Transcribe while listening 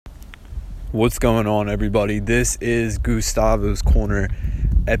What's going on, everybody? This is GustavosCorner,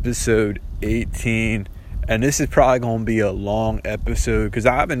 episode 18, and this is probably going to be a long episode because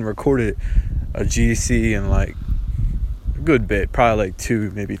I haven't recorded a GC in like a good bit, probably like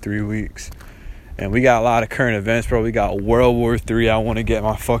 2, maybe 3 weeks, and we got a lot of current events, bro. We got World War 3. I want to get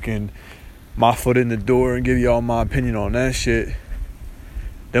my foot in the door and give you all my opinion on that shit.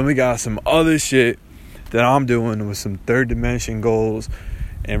 Then we got some other shit that I'm doing with some third dimension goals.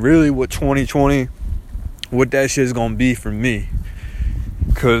 And really what 2020, what that shit is going to be for me.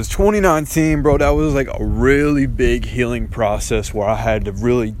 Because 2019, bro, that was like a really big healing process where I had to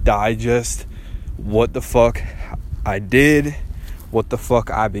really digest what the fuck I did, what the fuck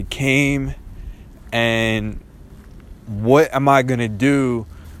I became, and what am I going to do.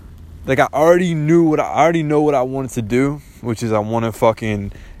 Like I already know what I wanted to do, which is I want to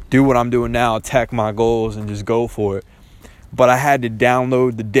fucking do what I'm doing now, attack my goals and just go for it. But I had to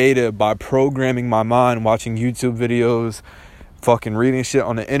download the data by programming my mind, watching YouTube videos, fucking reading shit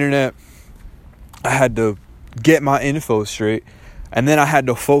on the internet. I had to get my info straight. And then I had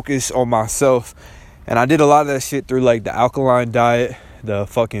to focus on myself. And I did a lot of that shit through like the alkaline diet, the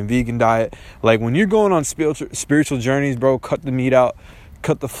fucking vegan diet. Like when you're going on spiritual journeys, bro, cut the meat out,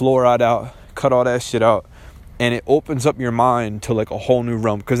 cut the fluoride out, cut all that shit out. And it opens up your mind to like a whole new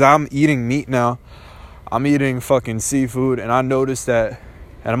realm. Because I'm eating meat now. I'm eating fucking seafood, and I noticed that,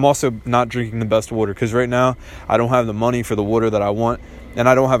 and I'm also not drinking the best water, because right now, I don't have the money for the water that I want, and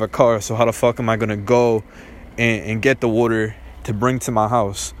I don't have a car, so how the fuck am I going to go and get the water to bring to my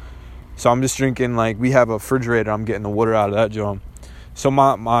house? So I'm just drinking, like, we have a refrigerator, I'm getting the water out of that jar. So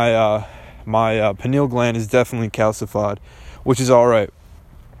my pineal gland is definitely calcified, which is alright.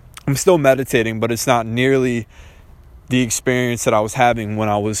 I'm still meditating, but it's not nearly the experience that I was having when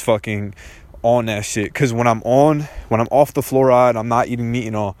I was fucking on that shit. Because when I'm off the fluoride, I'm not eating meat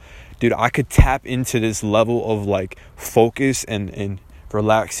and all, dude, I could tap into this level of like focus and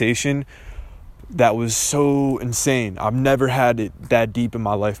relaxation that was so insane. I've never had it that deep in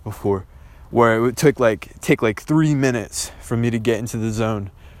my life before, where it would take like 3 minutes for me to get into the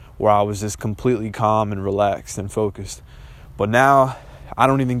zone where I was just completely calm and relaxed and focused. But now I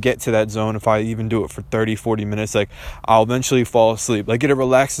don't even get to that zone if I even do it for 30-40 minutes. Like, I'll eventually fall asleep. Like, it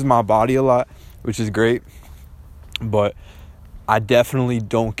relaxes my body a lot, which is great. But I definitely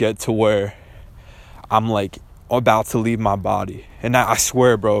don't get to where I'm, like, about to leave my body. And I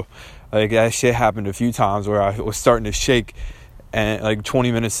swear, bro, like, that shit happened a few times where I was starting to shake and like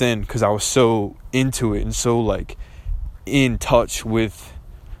 20 minutes in because I was so into it and so, like, in touch with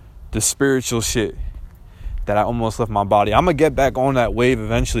the spiritual shit that I almost left my body. I'm going to get back on that wave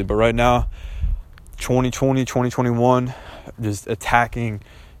eventually, but right now, 2020, 2021, just attacking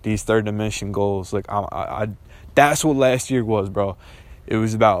these third dimension goals. Like, I that's what last year was, bro. It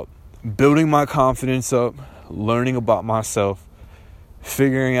was about building my confidence up, learning about myself,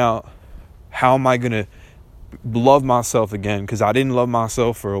 figuring out how am I going to love myself again, because I didn't love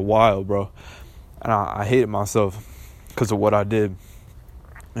myself for a while, bro. And I hated myself because of what I did.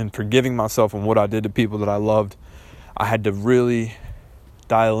 And forgiving myself and what I did to people that I loved, I had to really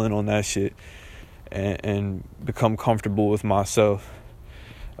dial in on that shit and become comfortable with myself,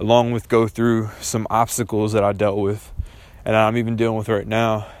 along with go through some obstacles that I dealt with and I'm even dealing with right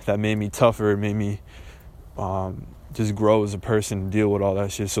now that made me tougher. It made me just grow as a person and deal with all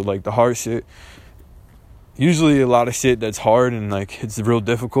that shit. So like the hard shit, usually a lot of shit that's hard and like it's real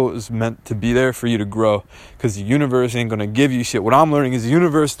difficult is meant to be there for you to grow, because the universe ain't gonna give you shit. What I'm learning is the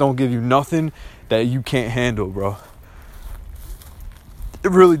universe don't give you nothing that you can't handle, bro.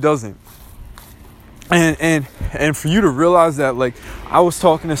 It really doesn't. And for you to realize that, like, I was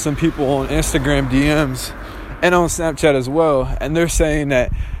talking to some people on Instagram DMs and on Snapchat as well, and they're saying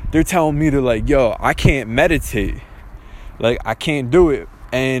that they're telling me to, like, yo, I can't meditate, like I can't do it.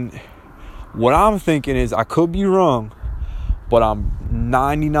 And what I'm thinking is, I could be wrong, but I'm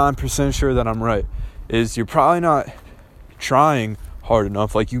 99% sure that I'm right, is you're probably not trying hard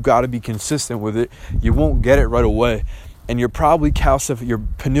enough. Like, you got to be consistent with it. You won't get it right away. And you're probably calcified. Your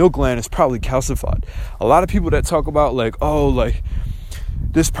pineal gland is probably calcified. A lot of people that talk about, like, oh, like,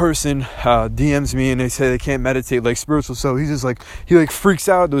 this person DMs me and they say they can't meditate, like, spiritual self. He's just like, he like freaks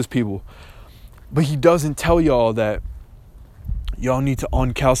out at those people. But he doesn't tell y'all that y'all need to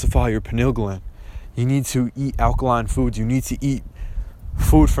uncalcify your pineal gland. You need to eat alkaline foods. You need to eat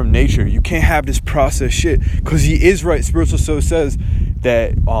food from nature. You can't have this processed shit. Because he is right. Spiritual Soul says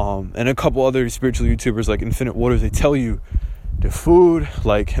that, and a couple other spiritual YouTubers like Infinite Waters, they tell you the food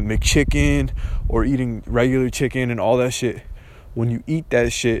like McChicken or eating regular chicken and all that shit, when you eat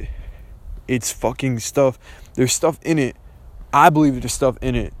that shit, it's fucking stuff. There's stuff in it I believe there's stuff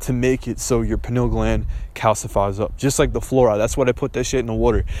in it to make it so your pineal gland calcifies up. Just like the fluoride. That's why they put that shit in the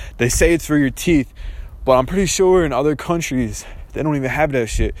water. They say it's for your teeth, but I'm pretty sure in other countries, they don't even have that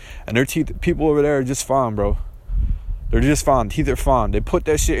shit. And their teeth, people over there are just fine, bro. They're just fine. Teeth are fine. They put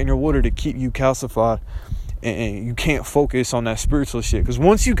that shit in your water to keep you calcified. And you can't focus on that spiritual shit. Because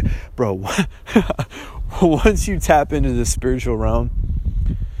once you tap into the spiritual realm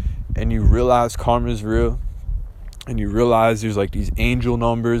and you realize karma is real, and you realize there's like these angel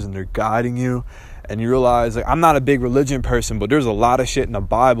numbers and they're guiding you, and you realize, like, I'm not a big religion person, but there's a lot of shit in the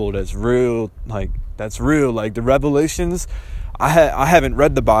Bible that's real. Like the Revelations. I haven't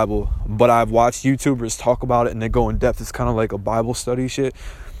read the Bible, but I've watched YouTubers talk about it and they go in depth. It's kind of like a Bible study shit,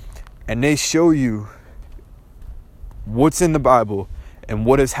 and they show you what's in the Bible and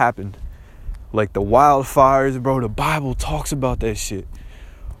what has happened. Like the wildfires, bro. The Bible talks about that shit.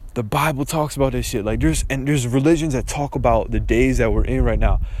 The Bible talks about this shit. Like there's religions that talk about the days that we're in right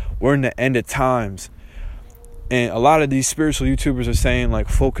now. We're in the end of times. And a lot of these spiritual YouTubers are saying, like,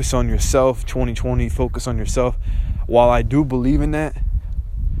 focus on yourself, 2020, focus on yourself. While I do believe in that,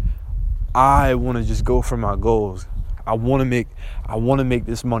 I want to just go for my goals. I want to make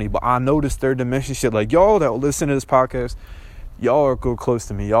this money. But I know this third dimension shit. Like, y'all that listen to this podcast, y'all are go close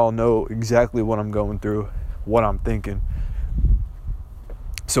to me. Y'all know exactly what I'm going through, what I'm thinking.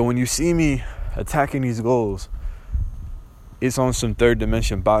 So when you see me attacking these goals, it's on some third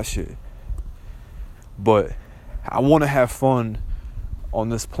dimension bot shit. But I want to have fun on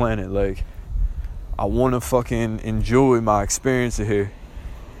this planet. Like, I want to fucking enjoy my experience here.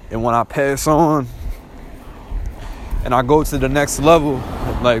 And when I pass on and I go to the next level,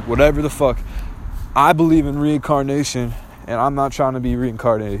 like whatever the fuck, I believe in reincarnation, and I'm not trying to be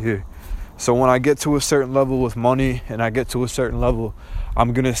reincarnated here. So when I get to a certain level with money and I get to a certain level,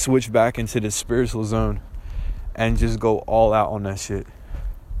 I'm going to switch back into the spiritual zone and just go all out on that shit.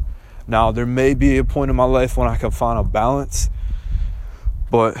 Now, there may be a point in my life when I can find a balance,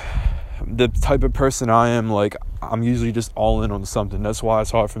 but the type of person I am, like, I'm usually just all in on something. That's why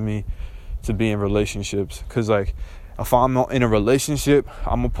it's hard for me to be in relationships. Because, like, if I'm in a relationship,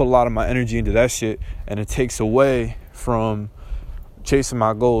 I'm going to put a lot of my energy into that shit, and it takes away from chasing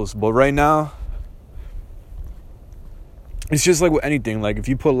my goals. But right now, it's just like with anything. Like, if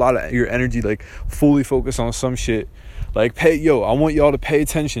you put a lot of your energy, like, fully focus on some shit, like, I want y'all to pay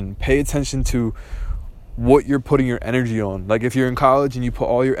attention. Pay attention to what you're putting your energy on. Like, if you're in college and you put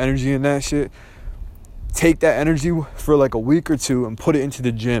all your energy in that shit, take that energy for like a week or two and put it into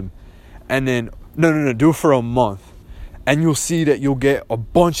the gym. And then, no, do it for a month. And you'll see that you'll get a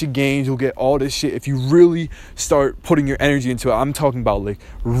bunch of gains. You'll get all this shit if you really start putting your energy into it. I'm talking about, like,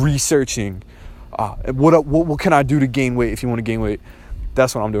 researching. What can I do to gain weight if you want to gain weight?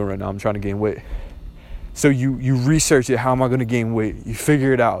 That's what I'm doing right now. I'm trying to gain weight. So you research it. How am I going to gain weight? You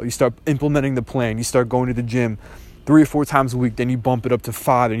figure it out. You start implementing the plan. You start going to the gym 3 or 4 times a week. Then you bump it up to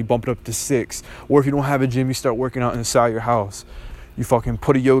 5. Then you bump it up to 6. Or if you don't have a gym, you start working out inside your house. You fucking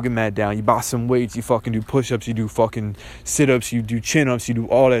put a yoga mat down. You buy some weights. You fucking do push-ups. You do fucking sit-ups. You do chin-ups. You do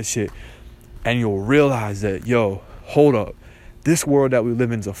all that shit. And you'll realize that, yo, hold up. This world that we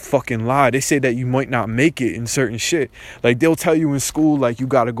live in is a fucking lie. They say that you might not make it in certain shit. Like, they'll tell you in school, like, you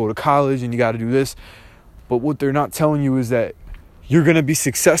got to go to college and you got to do this. But what they're not telling you is that you're going to be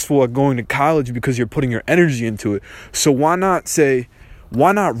successful at going to college because you're putting your energy into it. So why not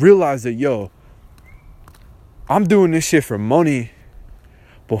realize that, yo, I'm doing this shit for money,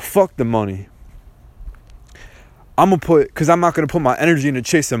 but fuck the money. Because I'm not going to put my energy into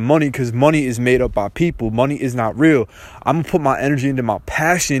chasing money, because money is made up by people. Money is not real. I'm going to put my energy into my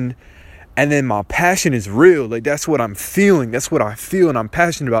passion, and then my passion is real. Like, that's what I'm feeling. That's what I feel and I'm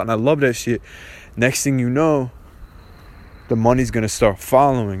passionate about, and I love that shit. Next thing you know, the money's going to start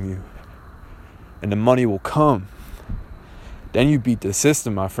following you, and the money will come. Then you beat the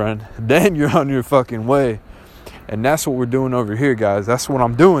system, my friend. Then you're on your fucking way. And that's what we're doing over here, guys. That's what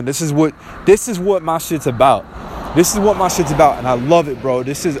I'm doing. This is what my shit's about. This is what my shit's about, and I love it, bro.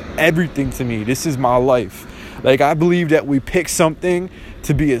 This is everything to me. This is my life. Like, I believe that we pick something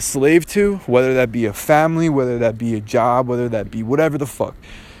to be a slave to, whether that be a family, whether that be a job, whether that be whatever the fuck.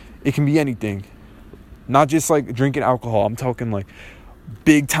 It can be anything. Not just like drinking alcohol. I'm talking like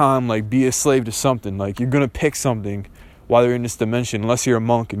big time, like be a slave to something. Like, you're going to pick something while you're in this dimension, unless you're a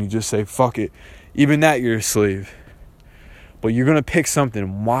monk and you just say, fuck it. Even that, you're a slave. But you're going to pick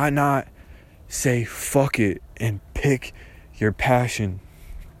something. Why not say fuck it and pick your passion?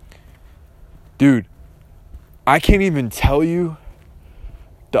 Dude, I can't even tell you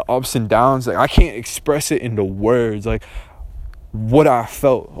the ups and downs. Like, I can't express it into words, like what I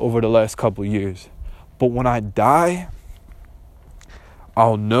felt over the last couple of years. But when I die,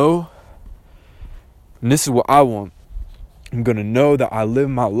 I'll know, and this is what I want. I'm going to know that I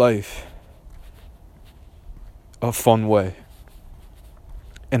live my life a fun way.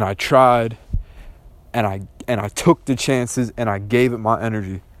 And I tried, and I took the chances, and I gave it my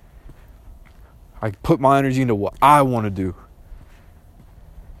energy. I put my energy into what I want to do.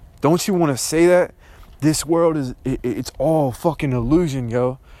 Don't you want to say that? This world it's all fucking illusion,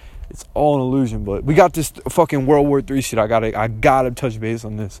 yo. It's all an illusion. But we got this fucking World War III shit. I gotta touch base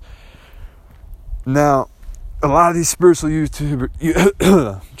on this. Now, a lot of these spiritual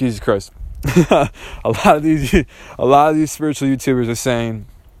YouTubers, Jesus Christ, a lot of these spiritual YouTubers are saying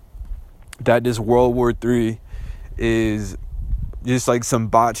that this World War III is just like some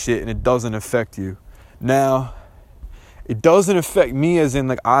bot shit and it doesn't affect you. Now, it doesn't affect me as in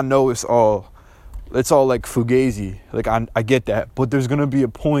like I know it's all like fugazi. Like I get that, but there's gonna be a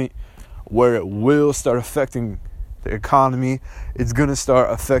point where it will start affecting the economy. It's gonna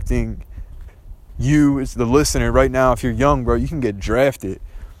start affecting you, it's the listener. Right now, if you're young, bro, you can get drafted.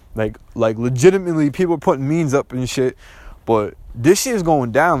 Like legitimately, people are putting memes up and shit. But this shit is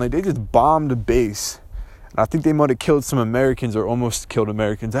going down. Like they just bombed the base. And I think they might have killed some Americans or almost killed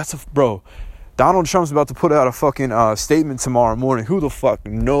Americans. Bro. Donald Trump's about to put out a fucking statement tomorrow morning. Who the fuck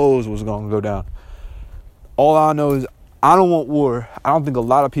knows what's going to go down? All I know is I don't want war. I don't think a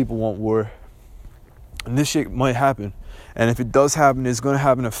lot of people want war. And this shit might happen. And if it does happen, it's going to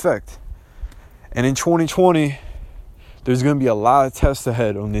have an effect. And in 2020, there's going to be a lot of tests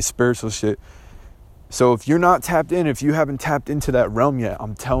ahead on this spiritual shit. So if you're not tapped in, if you haven't tapped into that realm yet,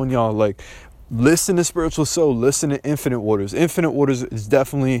 I'm telling y'all, like, listen to Spiritual Soul, listen to Infinite Waters. Infinite Waters is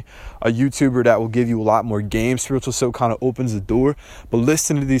definitely a YouTuber that will give you a lot more game. Spiritual Soul kind of opens the door. But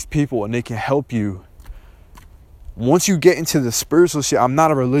listen to these people and they can help you. Once you get into the spiritual shit, I'm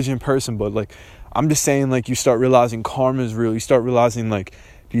not a religion person, but like, I'm just saying, like, you start realizing karma is real. You start realizing, like,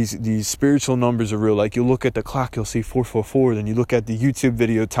 these spiritual numbers are real. Like, you look at the clock, you'll see 444. Then you look at the YouTube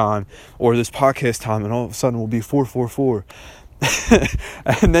video time or this podcast time, and all of a sudden it will be 444.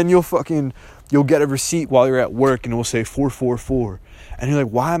 And then you'll get a receipt while you're at work, and it will say 444. And you're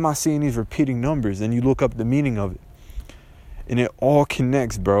like, why am I seeing these repeating numbers? And you look up the meaning of it. And it all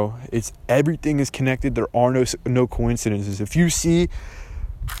connects, bro. Everything is connected. There are no coincidences. If you see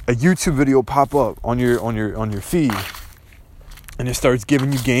a YouTube video pop up on your feed, and it starts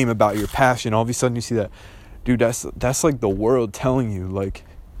giving you game about your passion, all of a sudden you see that, dude, that's like the world telling you, like,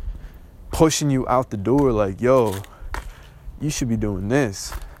 pushing you out the door, like, yo, you should be doing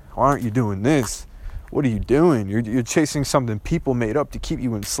this. Why aren't you doing this? What are you doing? You're chasing something people made up to keep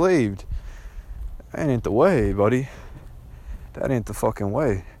you enslaved. That ain't the way, buddy. That ain't the fucking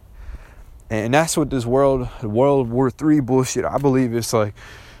way. And that's what this World War III bullshit, I believe it's like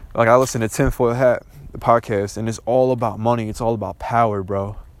I listen to Tinfoil Hat, the podcast, and it's all about money. It's all about power,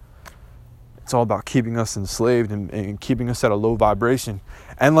 bro. It's all about keeping us enslaved and keeping us at a low vibration.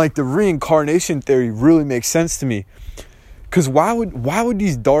 And like the reincarnation theory really makes sense to me. Because why would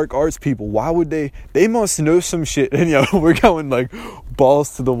these dark arts people, why would they must know some shit. And we're going like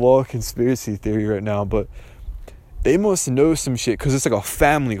balls to the wall conspiracy theory right now, but they must know some shit because it's like a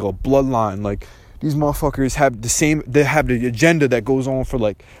family, like a bloodline. Like these motherfuckers have the agenda that goes on for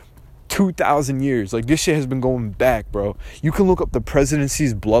like 2,000 years. Like this shit has been going back, bro. You can look up the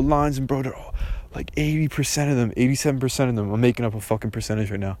presidency's bloodlines, and bro, they're all, like 80% of them, 87% of them. I'm making up a fucking percentage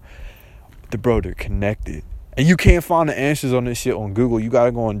right now. They're connected. And you can't find the answers on this shit on Google. You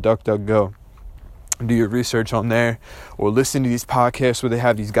gotta go on DuckDuckGo and do your research on there, or listen to these podcasts where they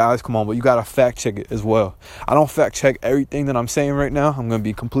have these guys come on, but you gotta fact check it as well. I don't fact check everything that I'm saying right now. I'm gonna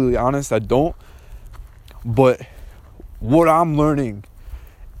be completely honest, I don't. But what I'm learning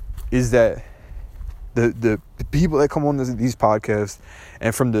is that the people that come on these podcasts,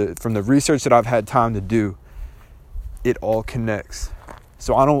 and from the research that I've had time to do, it all connects.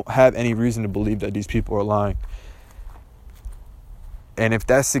 So I don't have any reason to believe that these people are lying. And if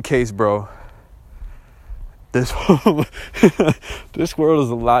that's the case, bro, this world is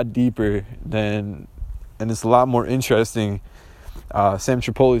a lot deeper and it's a lot more interesting. Sam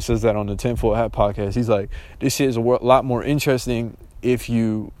Tripoli says that on the Tinfoil Hat podcast. He's like, this shit is a lot more interesting if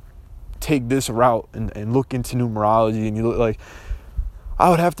you take this route and look into numerology, and you look like, I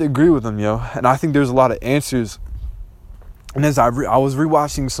would have to agree with him, yo. And I think there's a lot of answers. And as I was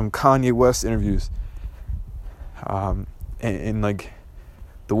rewatching some Kanye West interviews, and like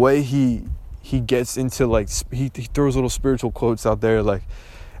the way he gets into, like, he throws little spiritual quotes out there, like,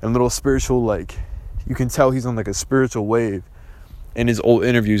 and little spiritual, like, you can tell he's on like a spiritual wave in his old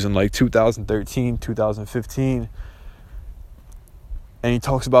interviews in like 2013, 2015. And he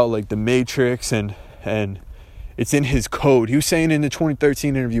talks about like the Matrix and It's in his code. He was saying in the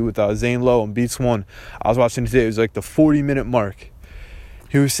 2013 interview with Zane Lowe on Beats One, I was watching today, it was like the 40-minute mark.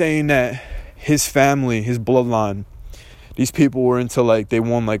 He was saying that his family, his bloodline, these people were into like, they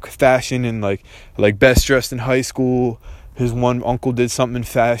won like fashion and like best dressed in high school. His one uncle did something in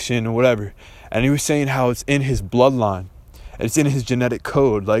fashion or whatever. And he was saying how it's in his bloodline. It's in his genetic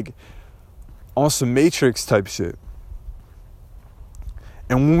code, like on some Matrix type shit.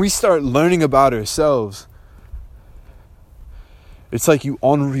 And when we start learning about ourselves, it's like you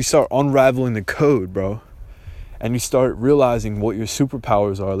start unraveling the code, bro. And you start realizing what your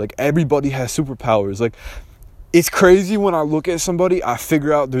superpowers are. Like, everybody has superpowers. Like, it's crazy when I look at somebody, I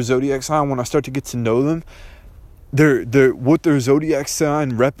figure out their zodiac sign. When I start to get to know them, what their zodiac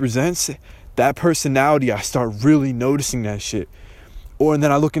sign represents, that personality, I start really noticing that shit. And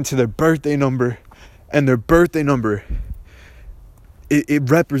then I look into their birthday number, and their birthday number, it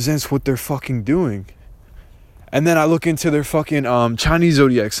represents what they're fucking doing. And then I look into their fucking Chinese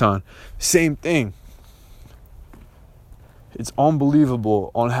zodiac sign. Same thing. It's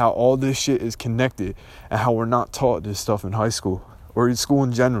unbelievable on how all this shit is connected and how we're not taught this stuff in high school or in school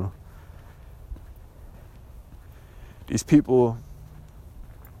in general. These people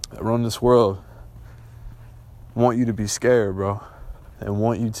that run this world want you to be scared, bro. They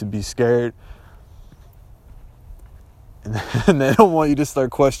want you to be scared. And they don't want you to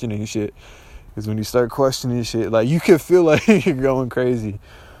start questioning shit. Because when you start questioning shit, like, you can feel like you're going crazy.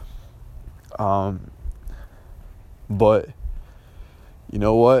 But you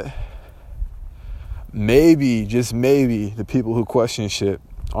know what? Maybe, just maybe, the people who question shit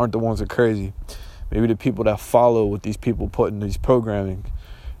aren't the ones that are crazy. Maybe the people that follow what these people put in these programming,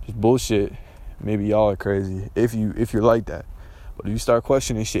 this bullshit, maybe y'all are crazy if you're like that. But if you start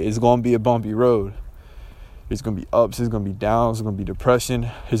questioning shit, it's gonna be a bumpy road. There's going to be ups, there's going to be downs, there's going to be depression.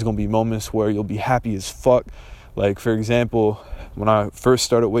 There's going to be moments where you'll be happy as fuck. Like, for example, when I first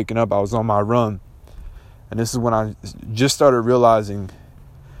started waking up, I was on my run. And this is when I just started realizing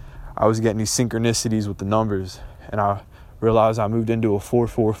I was getting these synchronicities with the numbers. And I realized I moved into a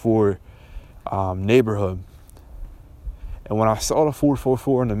 444 neighborhood. And when I saw the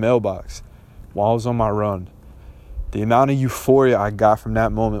 444 in the mailbox while I was on my run, the amount of euphoria I got from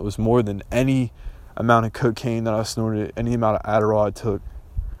that moment was more than any amount of cocaine that I snorted, any amount of Adderall I took.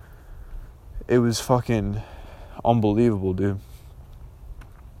 It was fucking unbelievable, dude.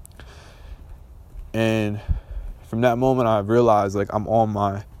 And from that moment, I realized, like, I'm on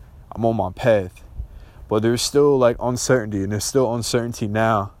my path. But there's still, like, uncertainty, and there's still uncertainty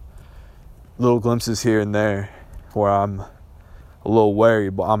now. Little glimpses here and there where I'm a little wary,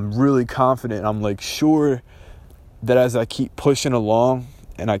 but I'm really confident. I'm, like, sure that as I keep pushing along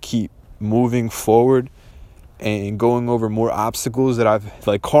and I keep moving forward and going over more obstacles that I've,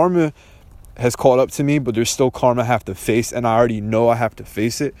 like, karma has caught up to me, but there's still karma I have to face, and I already know I have to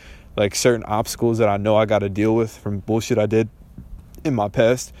face it. Like, certain obstacles that I know I got to deal with from bullshit I did in my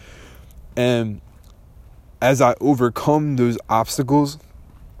past. And as I overcome those obstacles,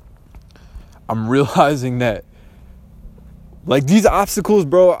 I'm realizing that, like, these obstacles,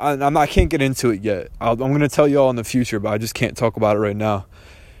 bro, I can't get into it yet. I'm going to tell y'all in the future, but I just can't talk about it right now.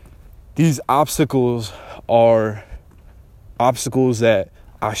 These obstacles are obstacles that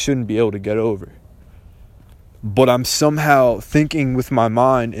I shouldn't be able to get over. But I'm somehow thinking with my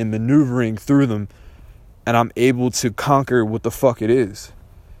mind and maneuvering through them, and I'm able to conquer what the fuck it is.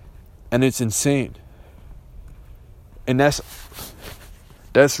 And it's insane. And that's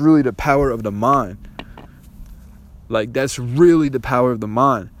really the power of the mind. Like, that's really the power of the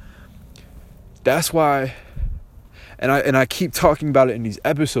mind. That's why, and I keep talking about it in these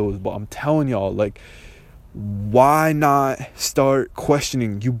episodes, but I'm telling y'all, like, why not start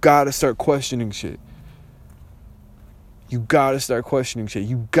questioning? You gotta start questioning shit. You gotta start questioning shit.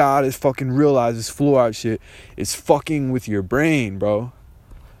 You gotta fucking realize this fluoride shit is fucking with your brain, bro.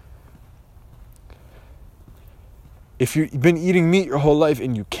 If you've been eating meat your whole life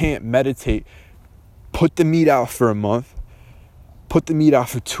and you can't meditate, put the meat out for a month. Put the meat out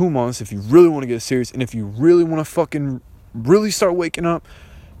for 2 months if you really want to get serious. And if you really want to fucking really start waking up,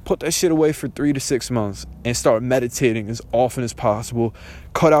 put that shit away for 3 to 6 months and start meditating as often as possible.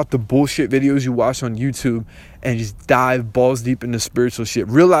 Cut out the bullshit videos you watch on YouTube and just dive balls deep into spiritual shit.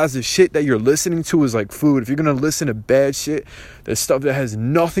 Realize the shit that you're listening to is like food. If you're going to listen to bad shit, that stuff that has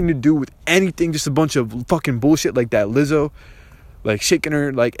nothing to do with anything, just a bunch of fucking bullshit like that Lizzo, like shaking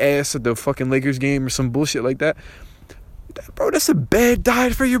her like ass at the fucking Lakers game or some bullshit like that. Bro, that's a bad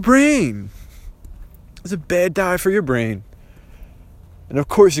diet for your brain. It's a bad diet for your brain. And of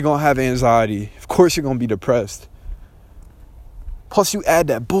course you're going to have anxiety. Of course you're going to be depressed. Plus you add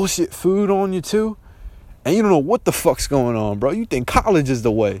that bullshit food on you too. and you don't know what the fuck's going on, bro. You think college is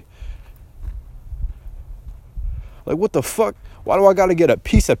the way. Like, what the fuck? Why do I gotta get a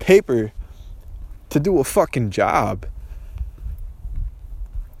piece of paper to do a fucking job?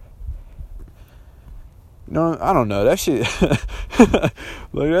 You know, I don't know. That shit,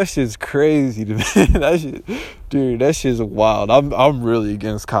 like, that shit's crazy to me. That shit's wild. I'm really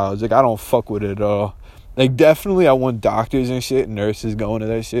against college. Like, I don't fuck with it at all. Like, definitely I want doctors and shit, nurses going to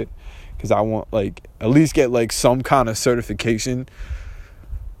that shit. Because I want, like, at least get, like, some kind of certification.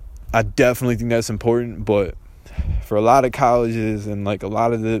 I definitely think that's important. But for a lot of colleges and, like, a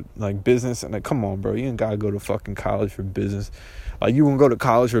lot of the, like, business, and, like, come on, bro. You ain't got to go to fucking college for business. Like, you won't go to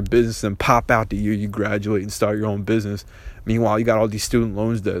college for business and pop out the year you graduate and start your own business. Meanwhile, you got all these student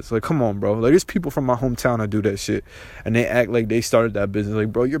loans debts. Like, come on, bro. Like, there's people from my hometown that do that shit. And they act like they started that business.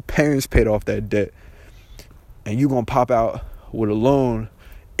 Like, bro, your parents paid off that debt. And you gonna pop out with a loan,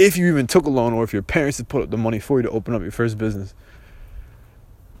 if you even took a loan, or if your parents had put up the money for you to open up your first business.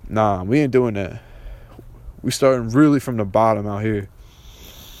 Nah, we ain't doing that. We starting really from the bottom out here.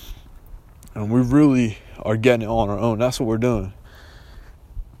 And we really are getting it on our own. That's what we're doing.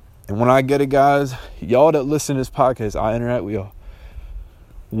 And when I get it, guys, y'all that listen to this podcast, I interact with y'all.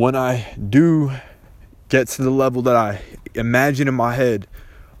 When I do get to the level that I imagine in my head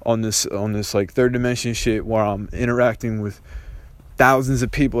on this like third dimension shit, where I'm interacting with thousands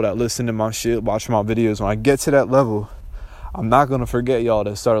of people that listen to my shit, watch my videos, when I get to that level, I'm not going to forget y'all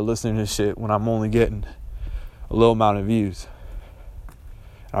that started listening to this shit when I'm only getting a little amount of views.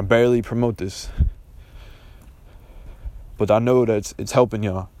 I barely promote this. But I know that it's helping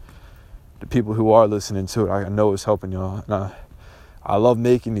y'all. The people who are listening to it, I know it's helping y'all. And I love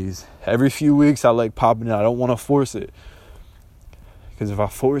making these. Every few weeks, I like popping it. I don't want to force it. Because if I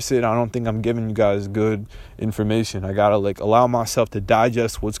force it, I don't think I'm giving you guys good information. I got to, like, allow myself to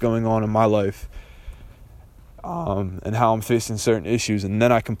digest what's going on in my life. And how I'm facing certain issues. And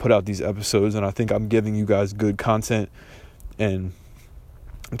then I can put out these episodes. And I think I'm giving you guys good content. And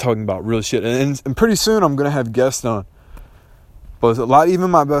I'm talking about real shit. And pretty soon, I'm going to have guests on. But a lot,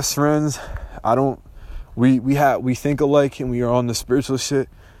 even my best friends, we think alike and we are on the spiritual shit,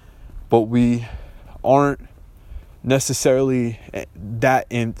 but we aren't necessarily that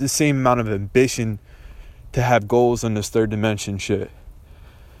in the same amount of ambition to have goals in this third dimension shit.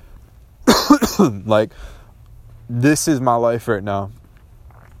 Like, this is my life right now,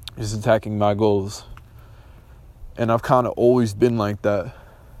 just attacking my goals. And I've kind of always been like that.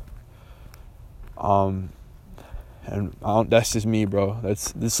 And that's just me, bro.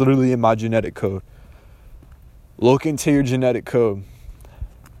 That's literally in my genetic code. Look into your genetic code,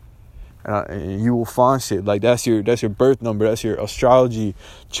 and you will find shit. Like, that's your birth number. That's your astrology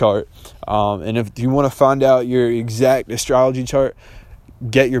chart. And if you want to find out your exact astrology chart,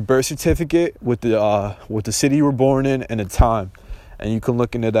 get your birth certificate with the city you were born in and the time, and you can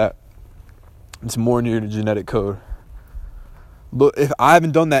look into that. It's more near the genetic code. But if I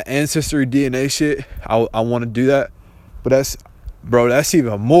haven't done that ancestry DNA shit, I want to do that. But that's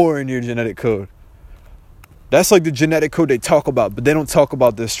even more in your genetic code. That's like the genetic code they talk about, but they don't talk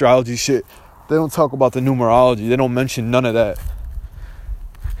about the astrology shit. They don't talk about the numerology. They don't mention none of that.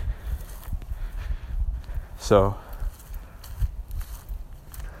 So,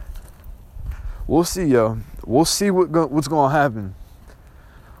 we'll see, yo. We'll see what's going to happen.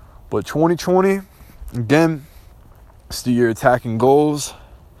 But 2020, again, it's the year attacking goals.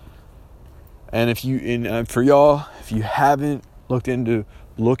 And for y'all, if you haven't looked into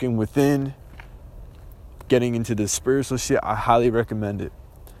looking within, getting into the spiritual shit, I highly recommend it.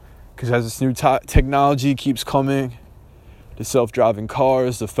 Because as this new technology keeps coming, the self-driving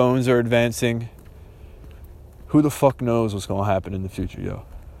cars, the phones are advancing, who the fuck knows what's going to happen in the future, yo.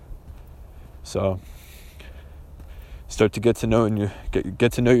 So, start to get to know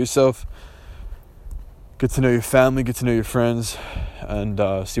get to know yourself, get to know your family, get to know your friends, and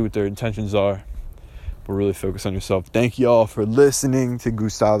see what their intentions are. But really focus on yourself. Thank you all for listening to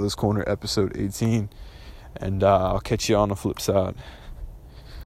Gustavos Corner episode 18. And I'll catch you on the flip side.